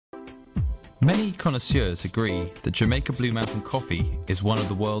Many connoisseurs agree that Jamaica Blue Mountain coffee is one of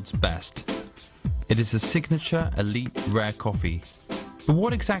the world's best. It is a signature elite rare coffee. But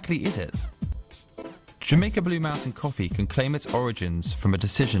what exactly is it? Jamaica Blue Mountain coffee can claim its origins from a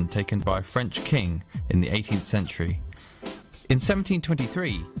decision taken by a French king in the 18th century. In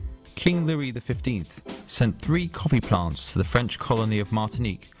 1723, King Louis XV sent 3 coffee plants to the French colony of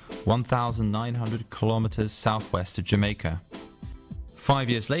Martinique, 1,900 kilometers southwest of Jamaica.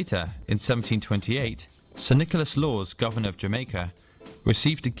 5 years later, in 1728, Sir Nicholas Laws, governor of Jamaica,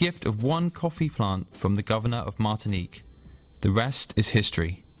 received a gift of 1 coffee plant from the governor of Martinique. The rest is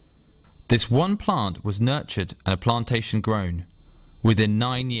history. This 1 plant was nurtured and a plantation grown. Within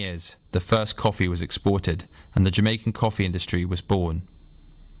 9 years, the first coffee was exported and the Jamaican coffee industry was born.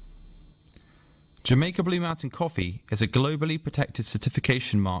 Jamaica Blue Mountain coffee is a globally protected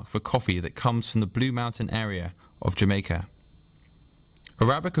certification mark for coffee that comes from the Blue Mountain area of Jamaica.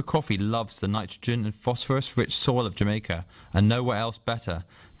 Arabica coffee loves the nitrogen and phosphorus-rich soil of Jamaica, and nowhere else better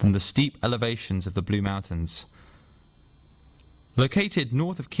than the steep elevations of the Blue Mountains. Located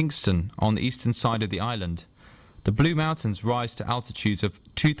north of Kingston on the eastern side of the island, the Blue Mountains rise to altitudes of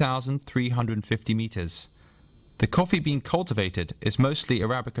 2,350 meters. The coffee being cultivated is mostly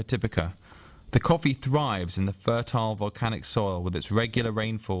Arabica typica. The coffee thrives in the fertile volcanic soil with its regular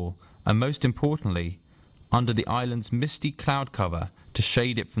rainfall, and most importantly, under the island's misty cloud cover to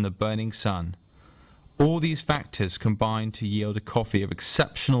shade it from the burning sun. All these factors combine to yield a coffee of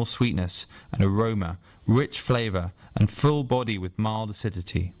exceptional sweetness and aroma, rich flavour, and full body with mild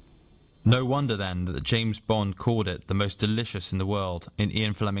acidity. No wonder then that James Bond called it the most delicious in the world in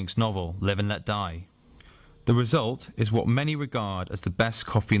Ian Fleming's novel Live and Let Die. The result is what many regard as the best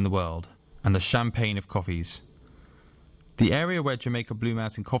coffee in the world, and the champagne of coffees. The area where Jamaica Blue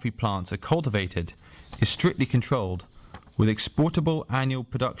Mountain coffee plants are cultivated is strictly controlled, with exportable annual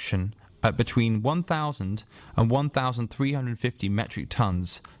production at between 1,000 and 1,350 metric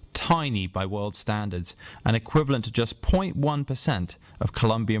tons, tiny by world standards, and equivalent to just 0.1% of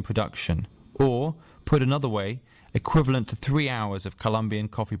Colombian production, or, put another way, equivalent to 3 hours of Colombian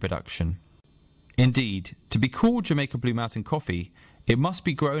coffee production. Indeed, to be called Jamaica Blue Mountain coffee, it must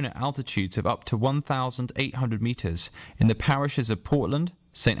be grown at altitudes of up to 1,800 meters in the parishes of Portland,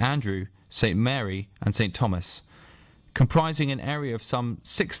 St. Andrew, St. Mary, and St. Thomas. Comprising an area of some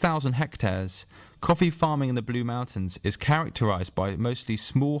 6,000 hectares, coffee farming in the Blue Mountains is characterized by mostly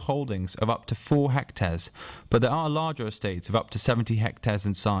small holdings of up to 4 hectares, but there are larger estates of up to 70 hectares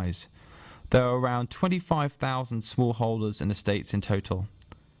in size. There are around 25,000 smallholders and estates in total.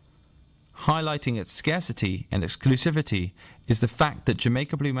 Highlighting its scarcity and exclusivity is the fact that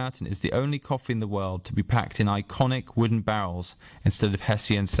Jamaica Blue Mountain is the only coffee in the world to be packed in iconic wooden barrels instead of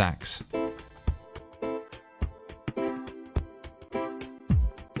Hessian sacks.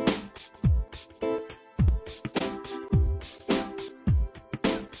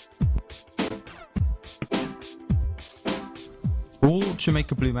 All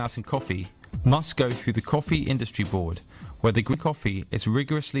Jamaica Blue Mountain coffee must go through the Coffee Industry Board, where the green coffee is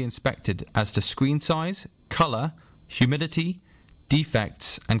rigorously inspected as to screen size, colour, humidity,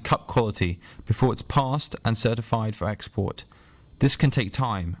 defects and cup quality before it's passed and certified for export. This can take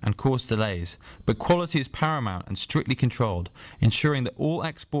time and cause delays, but quality is paramount and strictly controlled, ensuring that all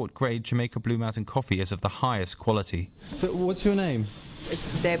export-grade Jamaica Blue Mountain coffee is of the highest quality. So what's your name?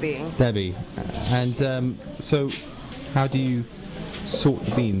 It's Debbie. Debbie. And so how do you sort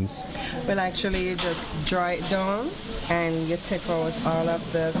the beans? Well, actually, you just dry it down and you take out all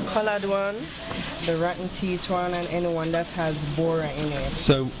of the colored one, the rotten teeth one, and anyone that has borer in it.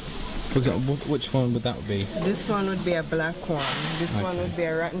 So, for example, which one would that be? This one would be a black one. This one would be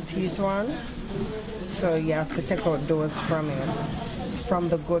a rotten teeth one. So you have to take out those from it, from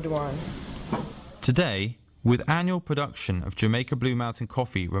the good one. Today, with annual production of Jamaica Blue Mountain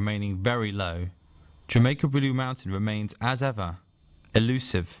coffee remaining very low, Jamaica Blue Mountain remains as ever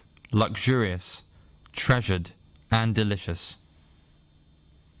elusive, luxurious, treasured, and delicious.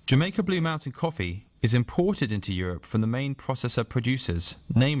 Jamaica Blue Mountain coffee is imported into Europe from the main processor producers,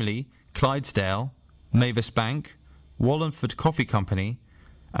 namely Clydesdale, Mavis Bank, Wallingford Coffee Company,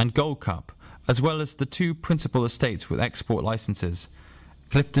 and Gold Cup, as well as the 2 principal estates with export licenses,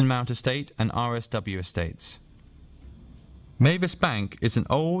 Clifton Mount Estate and RSW Estates. Mavis Bank is an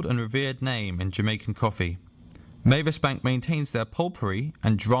old and revered name in Jamaican coffee. Mavis Bank maintains their pulpery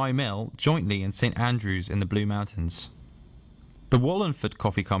and dry mill jointly in St. Andrews in the Blue Mountains. The Wallingford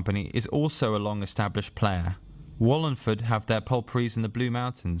Coffee Company is also a long-established player. Wallingford have their pulperies in the Blue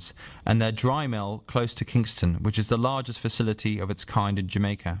Mountains and their dry mill close to Kingston, which is the largest facility of its kind in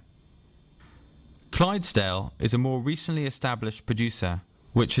Jamaica. Clydesdale is a more recently established producer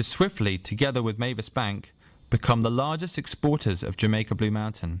which has swiftly, together with Mavis Bank, become the largest exporters of Jamaica Blue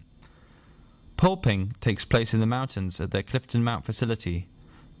Mountain. Pulping takes place in the mountains at their Clifton Mount facility.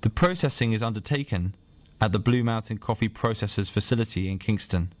 The processing is undertaken at the Blue Mountain Coffee Processors facility in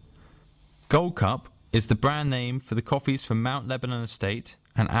Kingston. Gold Cup is the brand name for the coffees from Mount Lebanon Estate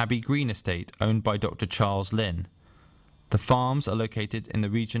and Abbey Green Estate, owned by Dr. Charles Lynn. The farms are located in the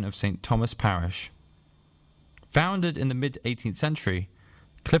region of St. Thomas Parish. Founded in the mid-18th century,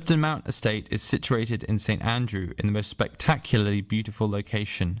 Clifton Mount Estate is situated in St. Andrew in the most spectacularly beautiful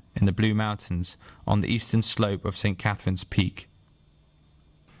location in the Blue Mountains on the eastern slope of St. Catherine's Peak.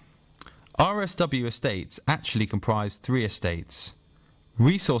 RSW Estates actually comprise 3 estates.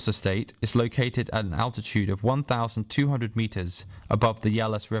 Resource Estate is located at an altitude of 1,200 metres above the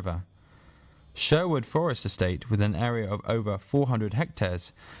Yallas River. Sherwood Forest Estate, with an area of over 400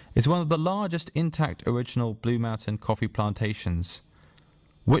 hectares, is one of the largest intact original Blue Mountain coffee plantations.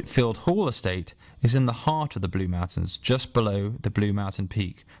 Whitfield Hall Estate is in the heart of the Blue Mountains, just below the Blue Mountain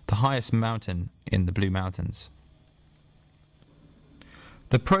Peak, the highest mountain in the Blue Mountains.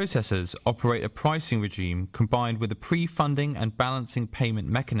 The processors operate a pricing regime combined with a pre-funding and balancing payment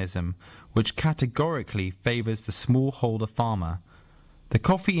mechanism which categorically favours the smallholder farmer. The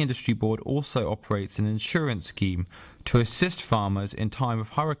Coffee Industry Board also operates an insurance scheme to assist farmers in time of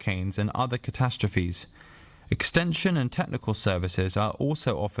hurricanes and other catastrophes. Extension and technical services are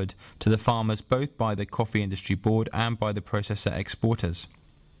also offered to the farmers both by the Coffee Industry Board and by the processor exporters.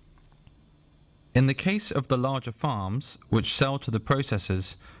 In the case of the larger farms, which sell to the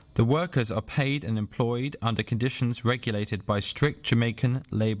processors, the workers are paid and employed under conditions regulated by strict Jamaican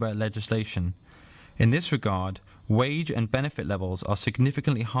labour legislation. In this regard, wage and benefit levels are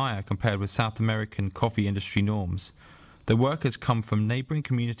significantly higher compared with South American coffee industry norms. The workers come from neighbouring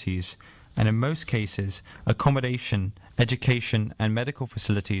communities, and in most cases, accommodation, education and medical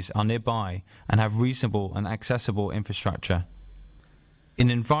facilities are nearby and have reasonable and accessible infrastructure. In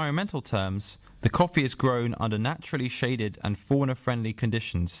environmental terms, the coffee is grown under naturally shaded and fauna-friendly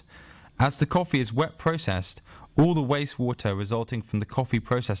conditions. As the coffee is wet processed, all the wastewater resulting from the coffee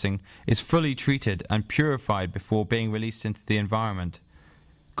processing is fully treated and purified before being released into the environment.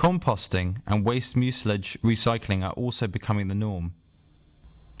 Composting and waste mucilage recycling are also becoming the norm.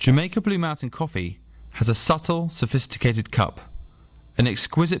 Jamaica Blue Mountain coffee has a subtle, sophisticated cup. An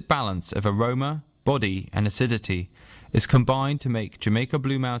exquisite balance of aroma, body and acidity is combined to make Jamaica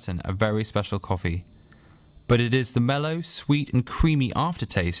Blue Mountain a very special coffee. But it is the mellow, sweet and creamy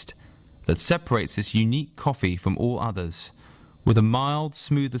aftertaste that separates this unique coffee from all others, with a mild,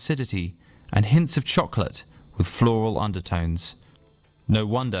 smooth acidity and hints of chocolate with floral undertones. No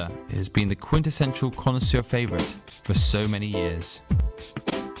wonder it has been the quintessential connoisseur favourite for so many years.